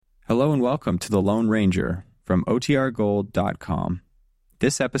Hello and welcome to The Lone Ranger from OTRGold.com.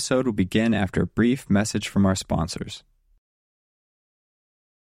 This episode will begin after a brief message from our sponsors.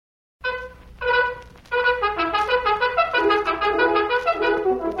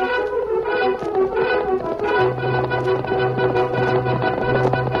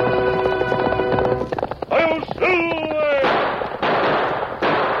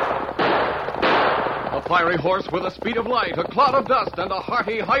 Fiery horse with the speed of light, a cloud of dust, and a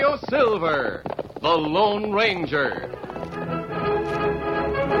hearty hi-yo silver. The Lone Ranger.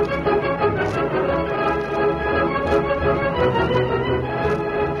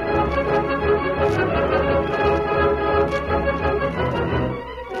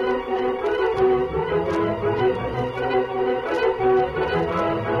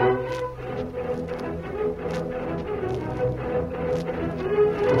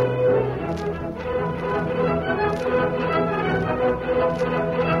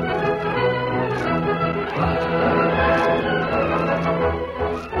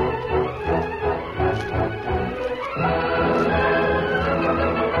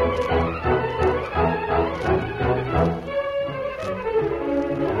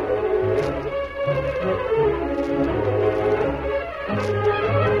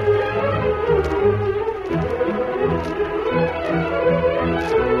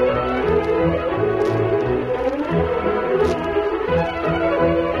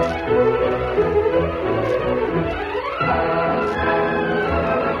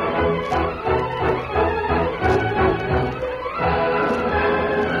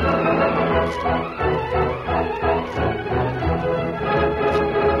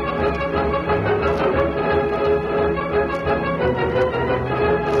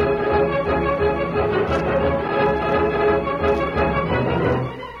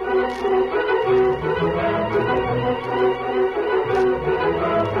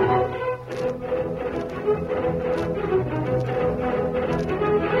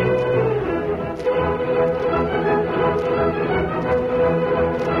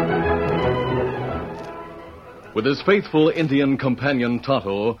 With his faithful Indian companion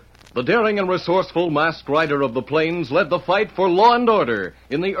Tonto, the daring and resourceful masked rider of the plains led the fight for law and order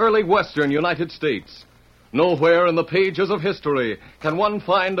in the early western United States. Nowhere in the pages of history can one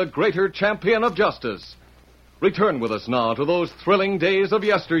find a greater champion of justice. Return with us now to those thrilling days of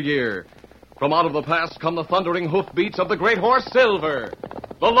yesteryear. From out of the past come the thundering hoofbeats of the great horse Silver.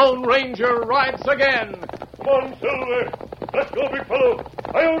 The Lone Ranger rides again. Come on, Silver. Let's go, big fellow.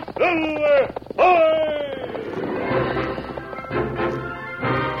 Hi-yo, Silver! Hi!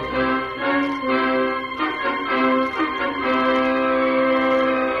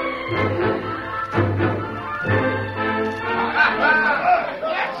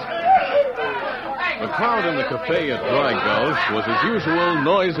 The crowd in the cafe at Dry Gulch was as usual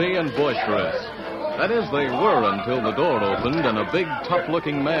noisy and boisterous. That is, they were until the door opened and a big,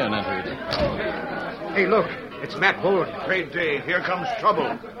 tough-looking man entered. Hey, look. It's Matt Bolin. Great day. Here comes trouble.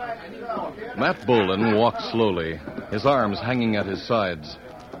 Matt Bolin walked slowly, his arms hanging at his sides,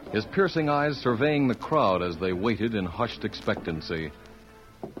 his piercing eyes surveying the crowd as they waited in hushed expectancy.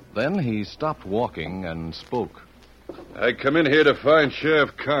 Then he stopped walking and spoke. I come in here to find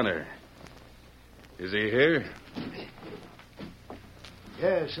Sheriff Connor. Is he here?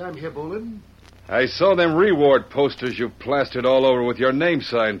 Yes, I'm here, Bolin. I saw them reward posters you plastered all over with your name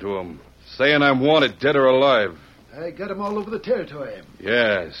signed to them, saying I'm wanted dead or alive. I got them all over the territory.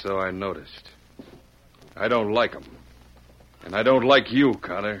 Yeah, so I noticed. I don't like them. And I don't like you,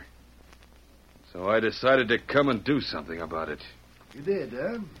 Connor. So I decided to come and do something about it. You did,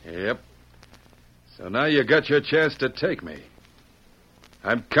 huh? Yep. So now you got your chance to take me.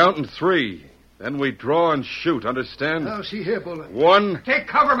 I'm counting 3. Then we draw and shoot, understand? Now, see here, Bolin. 1. Take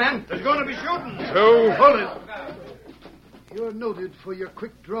cover, men. There's going to be shooting. 2. Hold it. You're noted for your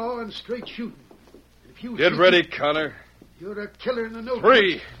quick draw and straight shooting. If you Get ready, Connor. You're a killer in the notebook.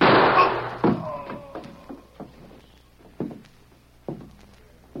 3.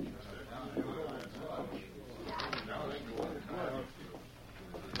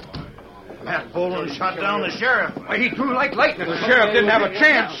 Matt Bolin shot down the sheriff. Why, he threw like lightning. The sheriff didn't have a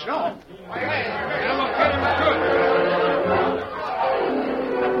chance. No.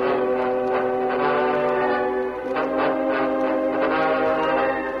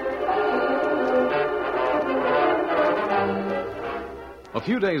 A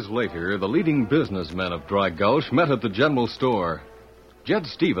few days later, the leading businessmen of Dry Gulch met at the general store. Jed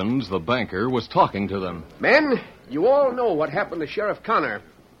Stevens, the banker, was talking to them. Men, you all know what happened to Sheriff Connor.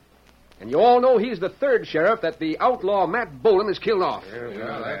 And you all know he's the third sheriff that the outlaw Matt Bolin has killed off.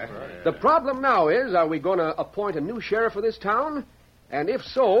 The problem now is, are we going to appoint a new sheriff for this town? And if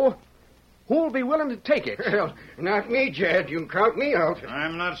so, who'll be willing to take it? Well, not me, Jed. You can count me out.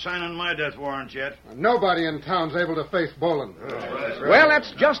 I'm not signing my death warrant yet. Nobody in town's able to face Bolin. Well,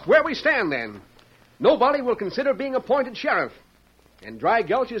 that's just where we stand, then. Nobody will consider being appointed sheriff. And Dry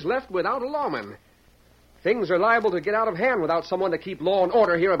Gulch is left without a lawman. Things are liable to get out of hand without someone to keep law and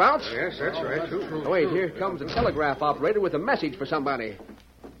order hereabouts. Yes, that's right. True. Oh, wait, here comes a telegraph operator with a message for somebody.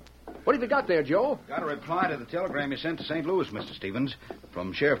 What have you got there, Joe? Got a reply to the telegram you sent to St. Louis, Mr. Stevens,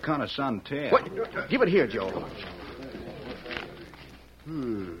 from Sheriff Connor's son, Ted. What? Give it here, Joe.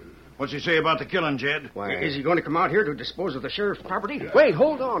 What's he say about the killing, Jed? Why? Is he going to come out here to dispose of the sheriff's property? Wait,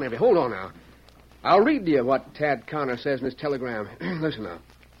 hold on, Evie. Hold on now. I'll read to you what Tad Connor says in his telegram. Listen now.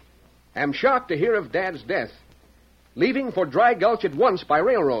 Am shocked to hear of Dad's death. Leaving for Dry Gulch at once by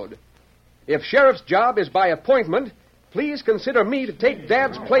railroad. If sheriff's job is by appointment, please consider me to take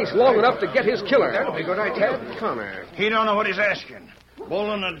Dad's place long enough to get his killer. That'll be a good idea. Tad Connor. He don't know what he's asking.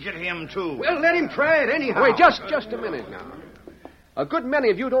 Bolin will get him, too. Well, let him try it anyhow. Wait, just a minute now. A good many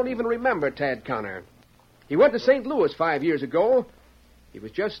of you don't even remember Tad Connor. He went to St. Louis 5 years ago. He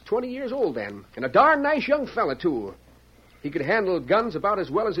was just 20 years old then, and a darn nice young fella, too. He could handle guns about as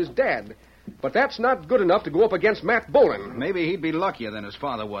well as his dad, but that's not good enough to go up against Matt Bolin. Maybe he'd be luckier than his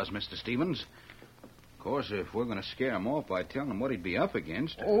father was, Mr. Stevens. Of course, if we're going to scare him off by telling him what he'd be up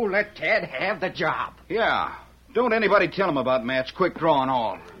against... Oh, let Tad have the job. Yeah. Don't anybody tell him about Matt's quick draw and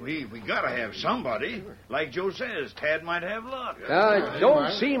all. We gotta have somebody. Like Joe says, Tad might have luck. It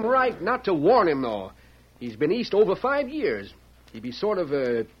don't seem right not to warn him, though. He's been east over 5 years. He'd be sort of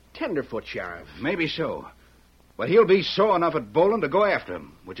a tenderfoot sheriff. Maybe so. But he'll be sore enough at Bolin to go after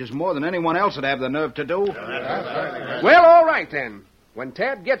him, which is more than anyone else would have the nerve to do. Well, all right, then. When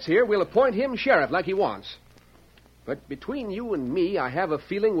Tad gets here, we'll appoint him sheriff like he wants. But between you and me, I have a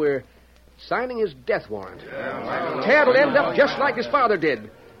feeling we're signing his death warrant. Tad will end up just like his father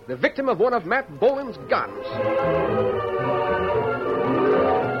did, the victim of one of Matt Bolin's guns.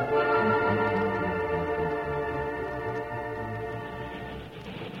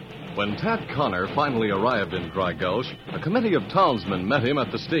 When Tad Connor finally arrived in Dry Gulch, a committee of townsmen met him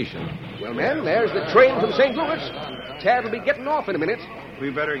at the station. Well, men, there's the train from St. Louis. Tad will be getting off in a minute. We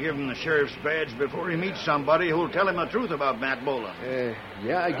better give him the sheriff's badge before he meets somebody who'll tell him the truth about Matt Bolin.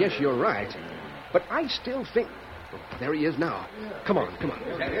 Yeah, I guess you're right. But I still think... Oh, there he is now. Come on.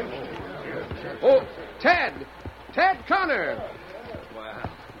 Is that him? Oh, Tad! Tad Connor!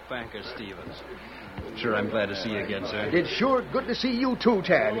 Wow, Banker Stevens. Sure, I'm glad to see you again, sir. It's sure good to see you, too,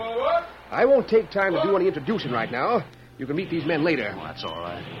 Tad. I won't take time to do any introducing right now. You can meet these men later. Oh, that's all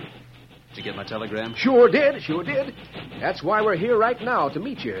right. Did you get my telegram? Sure did. That's why we're here right now, to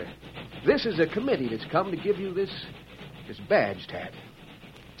meet you. This is a committee that's come to give you this badge, Tad.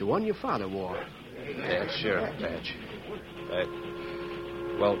 The one your father wore. Yeah, sheriff badge.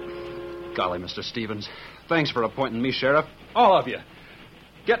 Well, golly, Mr. Stevens. Thanks for appointing me sheriff. All of you.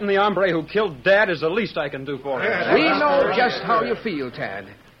 Getting the hombre who killed Dad is the least I can do for him. We know just how you feel, Tad.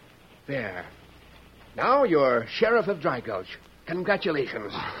 There. Now you're sheriff of Dry Gulch.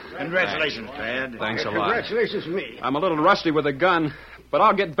 Congratulations. Congratulations, Tad. Thanks a lot. Congratulations to me. I'm a little rusty with a gun, but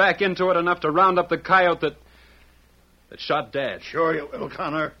I'll get back into it enough to round up the coyote that shot Dad. Sure you will,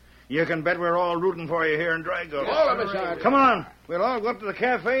 Connor. You can bet we're all rooting for you here in Dry Gulch. All of us are. Come on. We'll all go up to the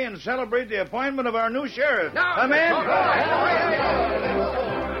cafe and celebrate the appointment of our new sheriff. Now, Come in.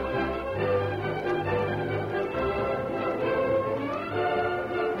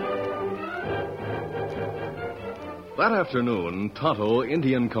 That afternoon, Tonto,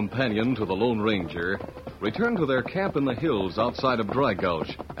 Indian companion to the Lone Ranger, returned to their camp in the hills outside of Dry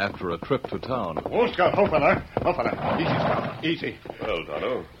Gulch after a trip to town. Oh, Scout, fella. Easy, Scout. Easy. Well,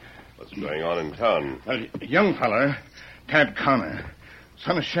 Tonto, what's going on in town? Young fella, Tad Connor,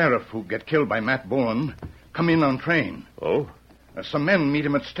 son of sheriff who get killed by Matt Bolin, come in on train. Oh? Some men meet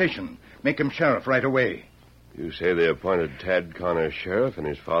him at station, make him sheriff right away. You say they appointed Tad Connor sheriff in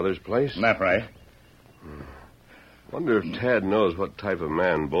his father's place? That right. Wonder if Tad knows what type of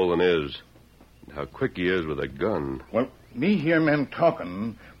man Bolin is and how quick he is with a gun. Well, me hear men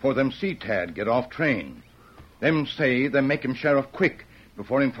talking for them see Tad get off train. Them say they make him sheriff quick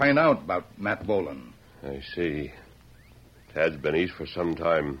before him find out about Matt Bolin. I see. Tad's been east for some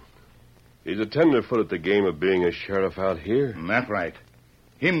time. He's a tenderfoot at the game of being a sheriff out here. That right.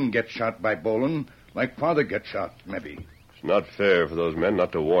 Him get shot by Bolin like father get shot, maybe. It's not fair for those men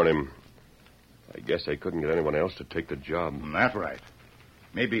not to warn him. I guess they couldn't get anyone else to take the job. That right.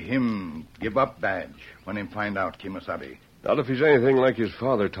 Maybe him give up badge when him find out Kimasabi. Not if he's anything like his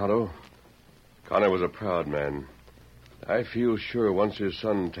father, Tonto. Connor was a proud man. I feel sure once his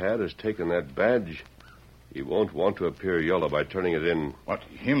son Tad has taken that badge, He won't want to appear yellow by turning it in. What,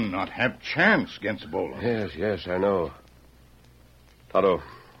 him not have chance against Bola? Yes, I know. Tonto,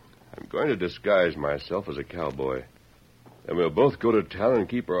 I'm going to disguise myself as a cowboy. Then we'll both go to town and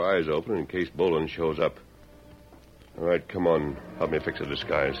keep our eyes open in case Boland shows up. All right, come on. Help me fix a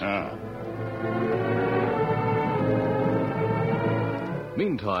disguise.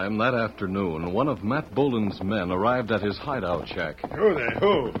 Meantime, that afternoon, one of Matt Boland's men arrived at his hideout shack. Oh, there.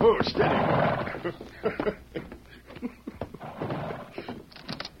 Oh, steady.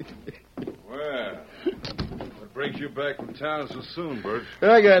 Well, what brings you back from town so soon, Bert?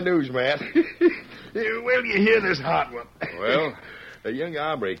 I got news, Matt. Well, you hear this hot one. Well? A young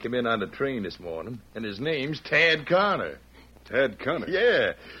hombre came in on the train this morning, and his name's Tad Connor. Tad Connor?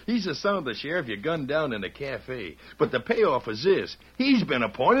 Yeah. He's the son of the sheriff you gunned down in the cafe. But the payoff is this. He's been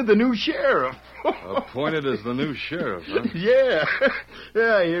appointed the new sheriff. Appointed as the new sheriff, huh? Yeah.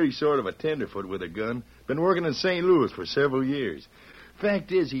 Yeah, I hear he's sort of a tenderfoot with a gun. Been working in St. Louis for several years.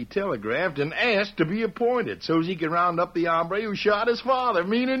 Fact is, he telegraphed and asked to be appointed so's he could round up the hombre who shot his father,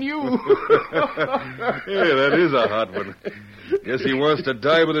 meaning you. Yeah, that is a hot one. Guess he wants to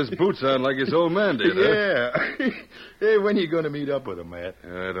die with his boots on like his old man did, huh? Yeah. Hey, when are you going to meet up with him, Matt?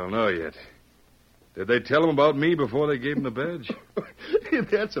 I don't know yet. Did they tell him about me before they gave him the badge?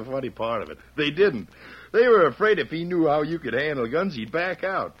 That's the funny part of it. They didn't. They were afraid if he knew how you could handle guns, he'd back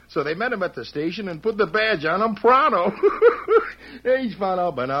out. So they met him at the station and put the badge on him pronto. He's found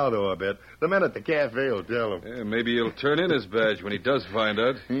out by now, though, I bet. The men at the cafe will tell him. Yeah, maybe he'll turn in his badge when he does find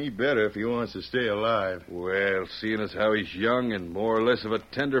out. He better if he wants to stay alive. Well, seeing as how he's young and more or less of a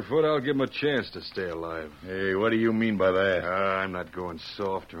tenderfoot, I'll give him a chance to stay alive. Hey, what do you mean by that? I'm not going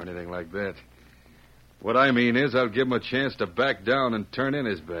soft or anything like that. What I mean is I'll give him a chance to back down and turn in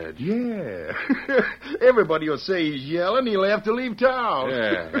his badge. Yeah. Everybody will say he's yelling. He'll have to leave town.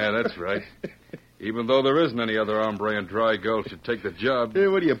 Yeah, that's right. Even though there isn't any other hombre in Dry Gulch to take the job. Hey,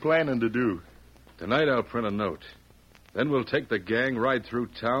 what are you planning to do? Tonight I'll print a note. Then we'll take the gang right through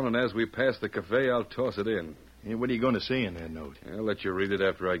town, and as we pass the cafe, I'll toss it in. Hey, what are you going to say in that note? I'll let you read it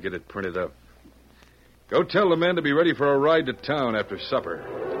after I get it printed up. Go tell the men to be ready for a ride to town after supper.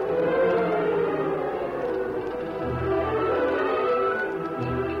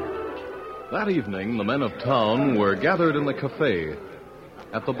 That evening, the men of town were gathered in the cafe.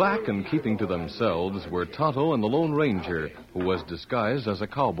 At the back and keeping to themselves were Tonto and the Lone Ranger, who was disguised as a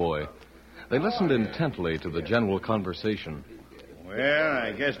cowboy. They listened intently to the general conversation. Well,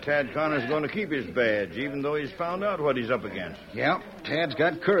 I guess Tad Connor's going to keep his badge, even though he's found out what he's up against. Yeah, Tad's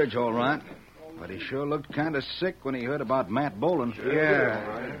got courage, all right. But he sure looked kind of sick when he heard about Matt Boland.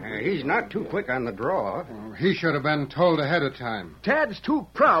 Yeah. He's not too quick on the draw. He should have been told ahead of time. Tad's too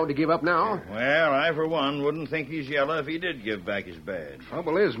proud to give up now. Well, I, for one, wouldn't think he's yellow if he did give back his badge.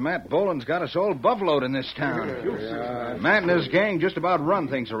 Trouble is, Matt Boland's got us all buffaloed in this town. Matt and his gang just about run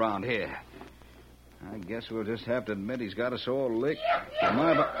things around here. I guess we'll just have to admit he's got us all licked. Hey,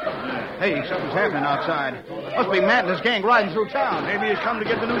 something's happening outside. Must be Matt and his gang riding through town. Maybe he's come to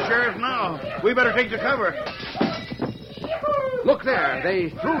get the new sheriff now. We better take the cover. Look there.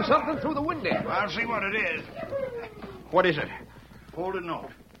 They threw something through the window. I'll see what it is. What is it? Folded note.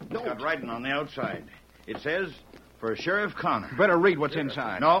 It's got writing on the outside. It says, for Sheriff Connor. Better read what's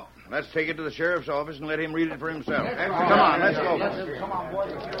inside. No, let's take it to the sheriff's office and let him read it for himself. Come on, let's go. Come on,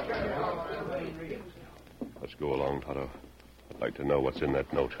 boys. Let's go along, Tonto. I'd like to know what's in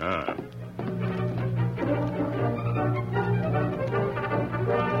that note.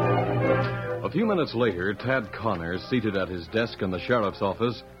 A few minutes later, Tad Connor, seated at his desk in the sheriff's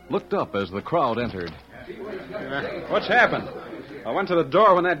office, looked up as the crowd entered. What's happened? I went to the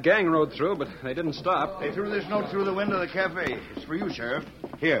door when that gang rode through, but they didn't stop. They threw this note through the window of the cafe. It's for you, Sheriff.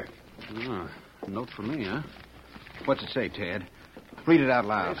 Here. Oh, a note for me, huh? What's it say, Tad? Read it out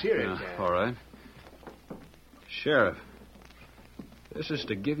loud. Let's hear it, Tad. All right. Sheriff, this is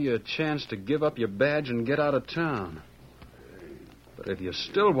to give you a chance to give up your badge and get out of town. But if you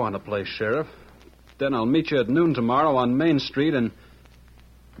still want to play sheriff, then I'll meet you at noon tomorrow on Main Street, and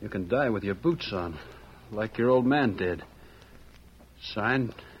you can die with your boots on, like your old man did.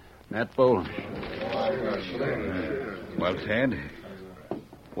 Signed, Matt Boland. Well, Tad,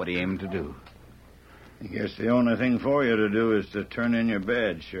 what are you aiming to do? I guess the only thing for you to do is to turn in your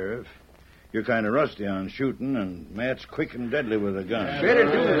badge, Sheriff. You're kind of rusty on shooting, and Matt's quick and deadly with a gun. Better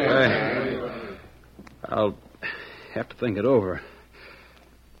do that. I'll have to think it over.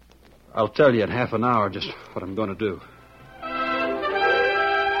 I'll tell you in half an hour just what I'm going to do.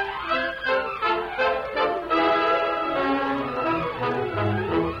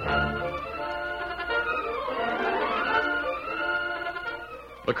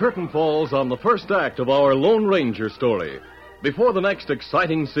 The The curtain falls on the first act of our Lone Ranger story. Before the next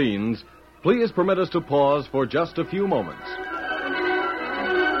exciting scenes, please permit us to pause for just a few moments.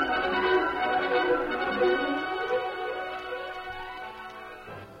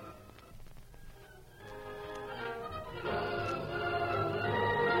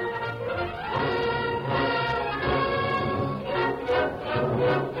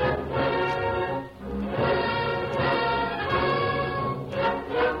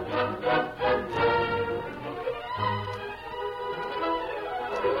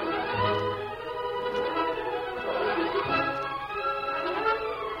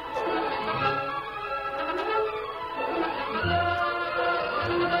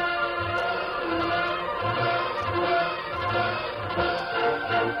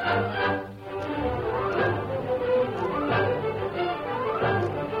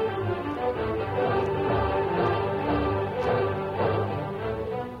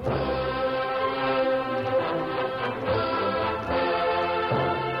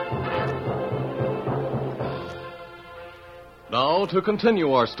 Now, to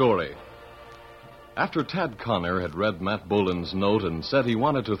continue our story. After Tad Connor had read Matt Boland's note and said he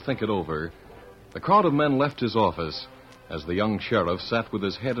wanted to think it over, the crowd of men left his office as the young sheriff sat with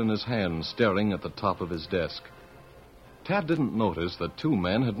his head in his hands staring at the top of his desk. Tad didn't notice that two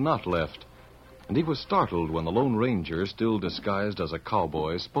men had not left, and he was startled when the Lone Ranger, still disguised as a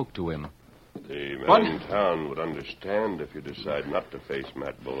cowboy, spoke to him. The men in town would understand if you decide not to face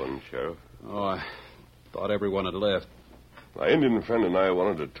Matt Boland, Sheriff. Oh, I thought everyone had left. My Indian friend and I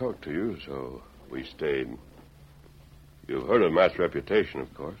wanted to talk to you, so we stayed. You've heard of Matt's reputation,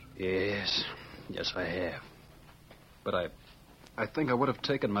 of course. Yes, I have. But I think I would have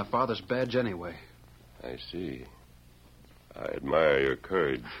taken my father's badge anyway. I see. I admire your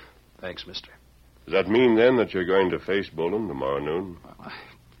courage. Thanks, mister. Does that mean, then, that you're going to face Boland tomorrow noon? Well, I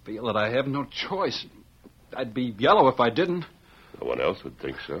feel that I have no choice. I'd be yellow if I didn't. No one else would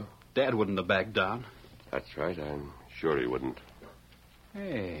think so. Dad wouldn't have backed down. That's right. I'm sure he wouldn't.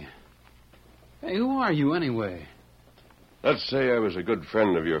 Hey, who are you anyway? Let's say I was a good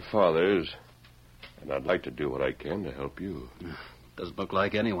friend of your father's, and I'd like to do what I can to help you. Doesn't look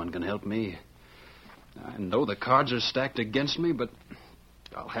like anyone can help me. I know the cards are stacked against me, but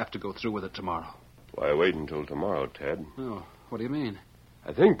I'll have to go through with it tomorrow. Why wait until tomorrow, Ted? Oh, what do you mean?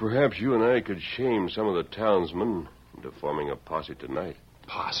 I think perhaps you and I could shame some of the townsmen into forming a posse tonight.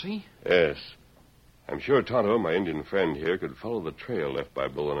 Posse? Yes. I'm sure Tonto, my Indian friend here, could follow the trail left by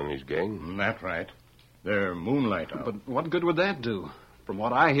Boland and his gang. That's right. They're moonlight out. But what good would that do? From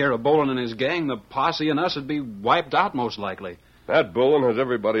what I hear of Boland and his gang, the posse and us would be wiped out most likely. Matt Boland has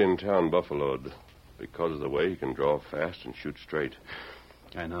everybody in town buffaloed because of the way he can draw fast and shoot straight.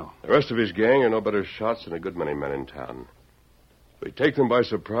 I know. The rest of his gang are no better shots than a good many men in town. If we take them by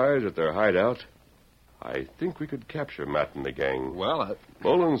surprise at their hideout, I think we could capture Matt and the gang. Well,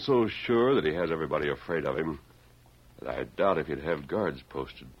 Boland's so sure that he has everybody afraid of him that I doubt if he'd have guards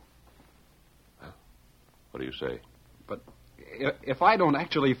posted. What do you say? But if I don't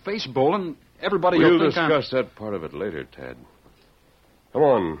actually face Boland, everybody will think discuss that part of it later, Tad. Come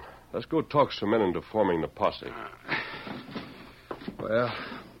on. Let's go talk some men into forming the posse. Well,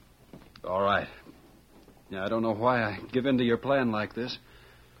 all right. Now, I don't know why I give in to your plan like this,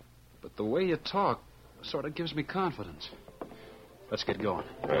 but the way you talk sort of gives me confidence. Let's get going.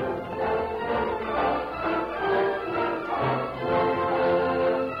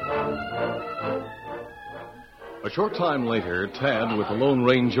 A short time later, Tad, with the Lone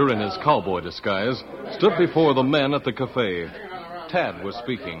Ranger in his cowboy disguise, stood before the men at the cafe. Tad was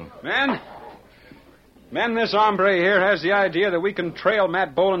speaking. Men, this hombre here has the idea that we can trail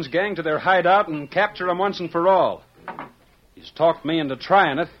Matt Boland's gang to their hideout and capture them once and for all. He's talked me into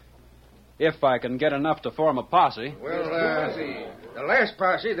trying it, if I can get enough to form a posse. Well, the last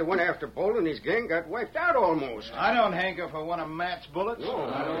posse that went after Boland and his gang got wiped out almost. I don't hanker for one of Matt's bullets.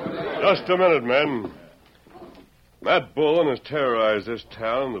 Just a minute, men. Matt Boland has terrorized this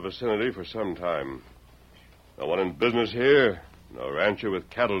town and the vicinity for some time. No one in business here, no rancher with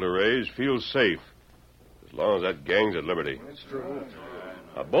cattle to raise, feels safe as long as that gang's at liberty. That's true.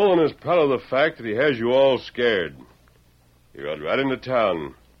 Now, Boland is proud of the fact that he has you all scared. He rode right into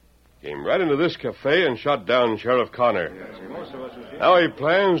town, came right into this cafe, and shot down Sheriff Connor. Now he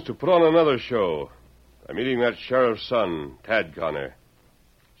plans to put on another show by meeting that sheriff's son, Tad Connor,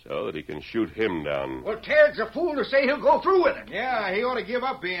 so that he can shoot him down. Well, Tad's a fool to say he'll go through with it. Yeah, he ought to give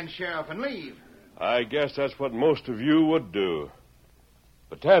up being sheriff and leave. I guess that's what most of you would do.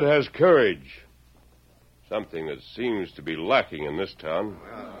 But Tad has courage, something that seems to be lacking in this town.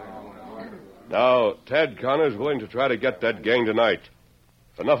 Now, Tad Connor's willing to try to get that gang tonight.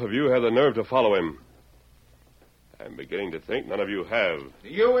 If enough of you have the nerve to follow him. I'm beginning to think none of you have. Do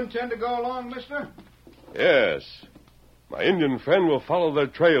you intend to go along, mister? Yes. My Indian friend will follow their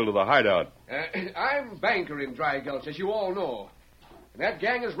trail to the hideout. I'm banker in Dry Gulch, as you all know. And that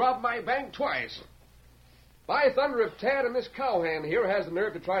gang has robbed my bank twice. By thunder, if Tad and this cowhand here has the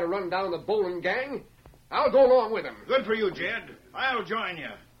nerve to try to run down the Bolin gang, I'll go along with him. Good for you, Jed. I'll join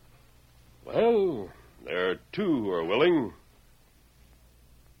you. Well, there are two who are willing.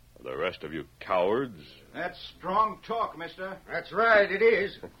 The rest of you cowards. That's strong talk, mister. That's right, it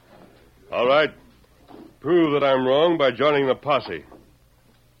is. All right. Prove that I'm wrong by joining the posse.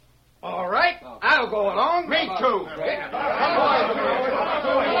 All right, I'll go along. Me too.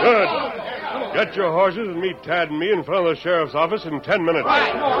 Good. Get your horses and meet Tad and me in front of the sheriff's office in 10 minutes.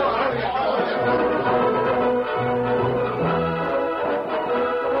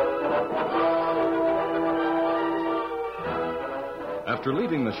 After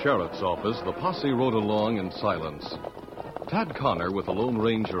leaving the sheriff's office, the posse rode along in silence. Tad Connor, with the Lone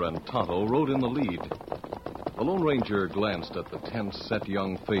Ranger and Tonto, rode in the lead. The Lone Ranger glanced at the tense, set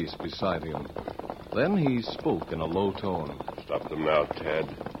young face beside him. Then he spoke in a low tone. Stop them now, Tad.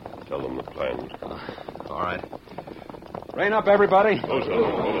 Tell them the plan. All right. Rein up, everybody.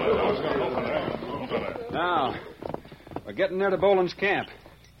 Now, we're getting near to Boland's camp.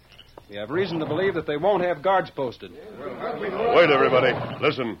 We have reason to believe that they won't have guards posted. Wait, everybody.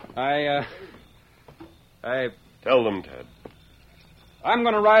 Listen. I Tell them, Ted. I'm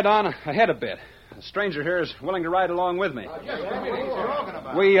going to ride on ahead a bit. The stranger here is willing to ride along with me.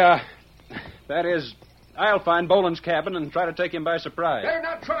 That is, I'll find Boland's cabin and try to take him by surprise. Better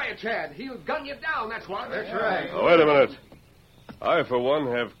not try it, Chad. He'll gun you down, that's what. That's right. Now, wait a minute. I, for one,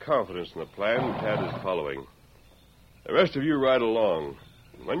 have confidence in the plan Tad is following. The rest of you ride along.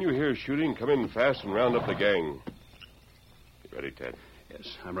 When you hear shooting, come in fast and round up the gang. You ready, Ted?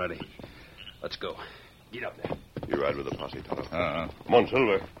 Yes, I'm ready. Let's go. Get up there. You ride with the posse, Tonto. Come on,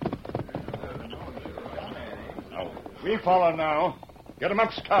 Silver. We follow now. Get him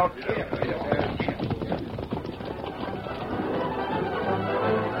up, Scout.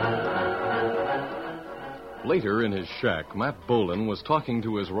 Later in his shack, Matt Bolin was talking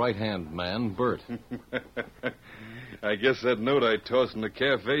to his right-hand man, Bert. I guess that note I tossed in the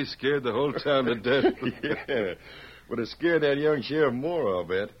cafe scared the whole town to death. Yeah, but it scared that young sheriff more, I'll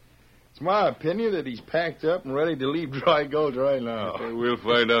bet. It's my opinion that he's packed up and ready to leave Dry Gulch right now. We'll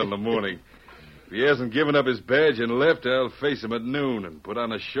find out in the morning. If he hasn't given up his badge and left, I'll face him at noon and put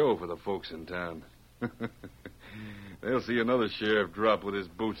on a show for the folks in town. They'll see another sheriff drop with his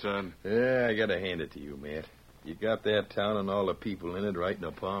boots on. Yeah, I gotta hand it to you, Matt. You got that town and all the people in it right in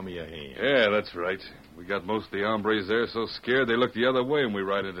the palm of your hand. Yeah, that's right. We got most of the hombres there so scared they look the other way when we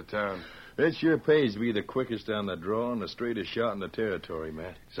ride into town. It sure pays to be the quickest on the draw and the straightest shot in the territory,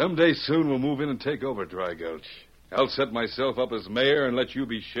 Matt. Someday soon we'll move in and take over Dry Gulch. I'll set myself up as mayor and let you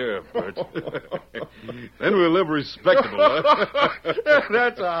be sheriff, Bert. Then we'll live respectable, huh?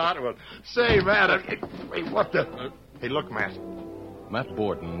 That's a hot one. Say, Matt, hey, what the... Hey, look, Matt. Matt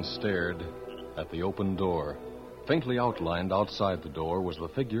Borden stared at the open door. Faintly outlined outside the door was the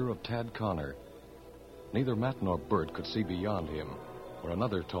figure of Tad Connor. Neither Matt nor Bert could see beyond him, where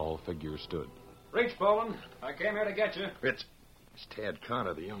another tall figure stood. Reach, Boland. I came here to get you. It's Tad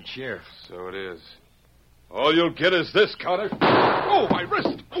Connor, the young sheriff. So it is. All you'll get is this, Connor. Oh, my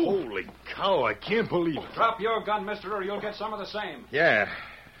wrist! Holy cow, I can't believe it. Drop your gun, mister, or you'll get some of the same. Yeah,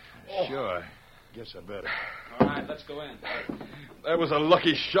 sure. Guess I better. All right, let's go in. That was a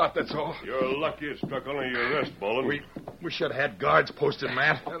lucky shot, that's all. You're lucky it struck only your wrist, Bolin. We should have had guards posted,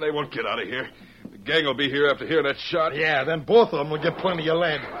 Matt. They won't get out of here. The gang will be here after hearing that shot. Yeah, then both of them will get plenty of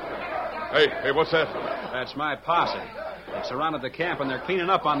lead. Hey, what's that? That's my posse. They surrounded the camp, and they're cleaning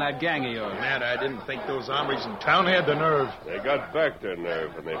up on that gang of yours. Matt, I didn't think those hombres in town had the nerve. They got back their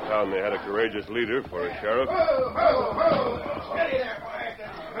nerve when they found they had a courageous leader for a sheriff. Steady there, boy.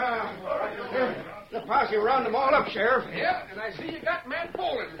 The posse round them all up, Sheriff. Yeah, and I see you got Matt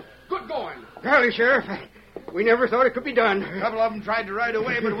Boland. Good going. Golly, Sheriff, we never thought it could be done. A couple of them tried to ride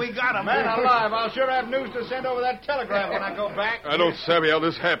away, but we got them. Man alive, I'll sure have news to send over that telegram when I go back. I don't savvy how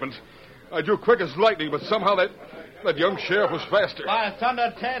this happened. I drew quick as lightning, but somehow that young sheriff was faster. By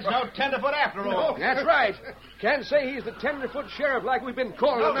thunder, Tad's no Tenderfoot after all. That's right. Can't say he's the Tenderfoot sheriff like we've been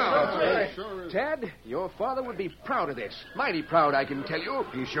calling him now. That's right. Tad, your father would be proud of this. Mighty proud, I can tell you.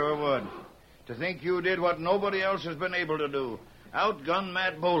 He sure would. To think you did what nobody else has been able to do. Outgun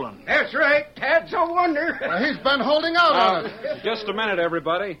Matt Boland. That's right. Tad's a wonder. He's been holding out on it. Just a minute,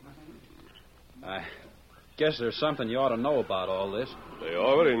 everybody. I guess there's something you ought to know about all this. They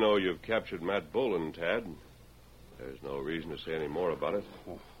already know you've captured Matt Boland, Tad. There's no reason to say any more about it.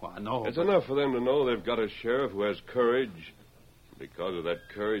 Oh, I know. It's enough for them to know they've got a sheriff who has courage. Because of that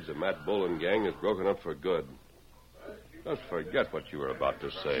courage, the Matt Boland gang is broken up for good. Just forget what you were about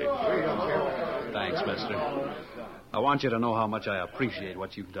to say. Thanks, mister. I want you to know how much I appreciate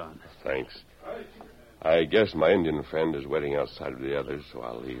what you've done. Thanks. I guess my Indian friend is waiting outside with the others, so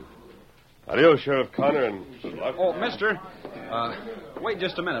I'll leave. Adios, Sheriff Connor, and good luck. Oh, mister, wait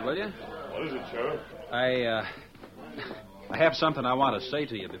just a minute, will you? What is it, Sheriff? I have something I want to say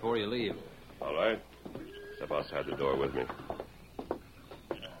to you before you leave. All right. Step outside the door with me.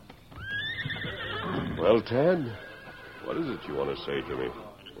 Well, Tad, what is it you want to say to me?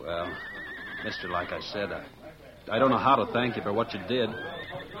 Well, mister, like I said, I don't know how to thank you for what you did.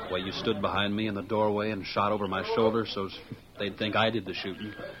 The way you stood behind me in the doorway and shot over my shoulder so they'd think I did the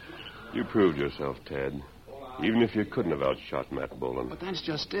shooting. You proved yourself, Ted. Even if you couldn't have outshot Matt Boland. But that's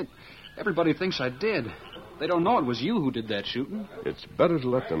just it. Everybody thinks I did. They don't know it was you who did that shooting. It's better to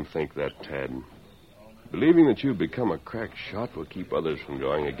let them think that, Ted. Believing that you've become a crack shot will keep others from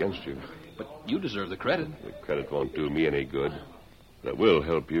going against you. But you deserve the credit. The credit won't do me any good. But it will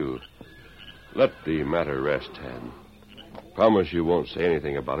help you. Let the matter rest, Ted. Promise you won't say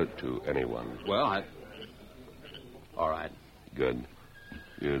anything about it to anyone. Well, all right. Good.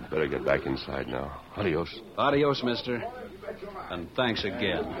 You'd better get back inside now. Adios. Adios, mister. And thanks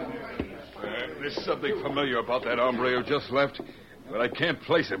again. There's something familiar about that hombre who just left, but I can't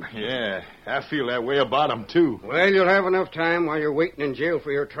place him. Yeah, I feel that way about him, too. Well, you'll have enough time while you're waiting in jail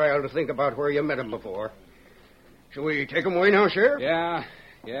for your trial to think about where you met him before. Shall we take him away now, Sheriff?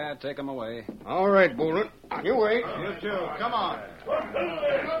 Yeah, take him away. All right, Boland. On your way. You too. Come on.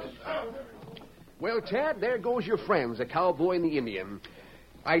 Well, Tad, there goes your friends, the cowboy and the Indian.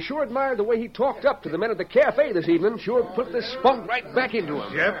 I sure admired the way he talked up to the men at the cafe this evening. Sure put the spunk right back into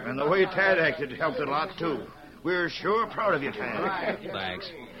him. Yep, and the way Tad acted helped a lot, too. We're sure proud of you, Tad.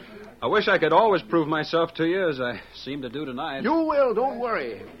 Thanks. I wish I could always prove myself to you, as I seem to do tonight. You will, don't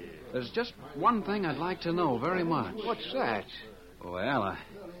worry. There's just one thing I'd like to know very much. What's that? Well, I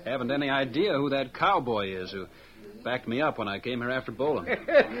haven't any idea who that cowboy is who backed me up when I came here after Boland.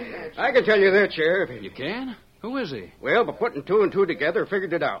 I can tell you that, Sheriff. You can? Who is he? Well, by putting two and two together,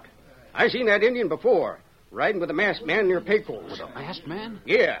 figured it out. I seen that Indian before, riding with a masked man near Pecos. With a masked man?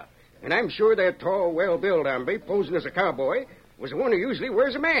 Yeah, and I'm sure that tall, well-built hombre posing as a cowboy was the one who usually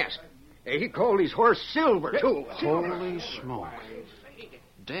wears a mask. He called his horse Silver, too. Holy smoke.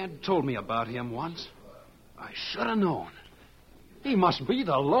 Dad told me about him once. I should have known. He must be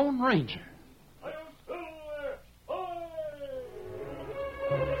the Lone Ranger.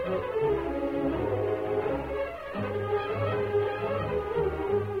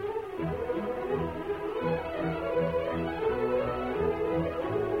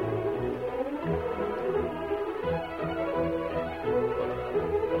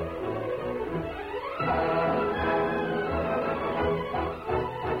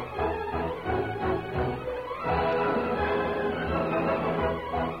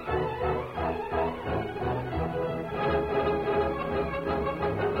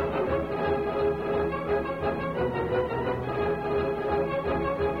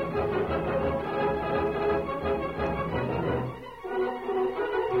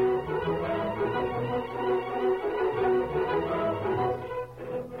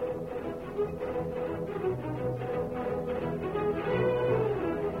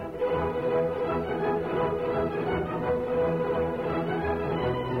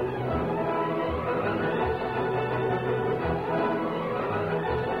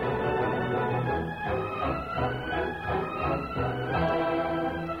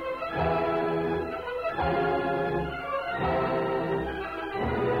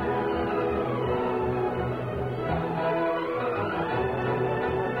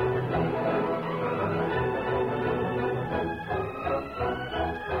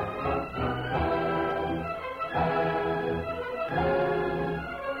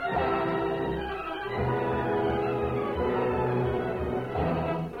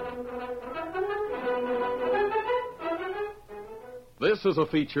 This is a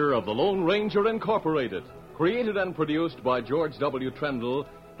feature of the Lone Ranger Incorporated, created and produced by George W. Trendle,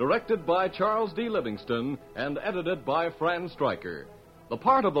 directed by Charles D. Livingston, and edited by Fran Stryker. The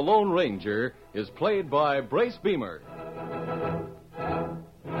part of the Lone Ranger is played by Brace Beamer.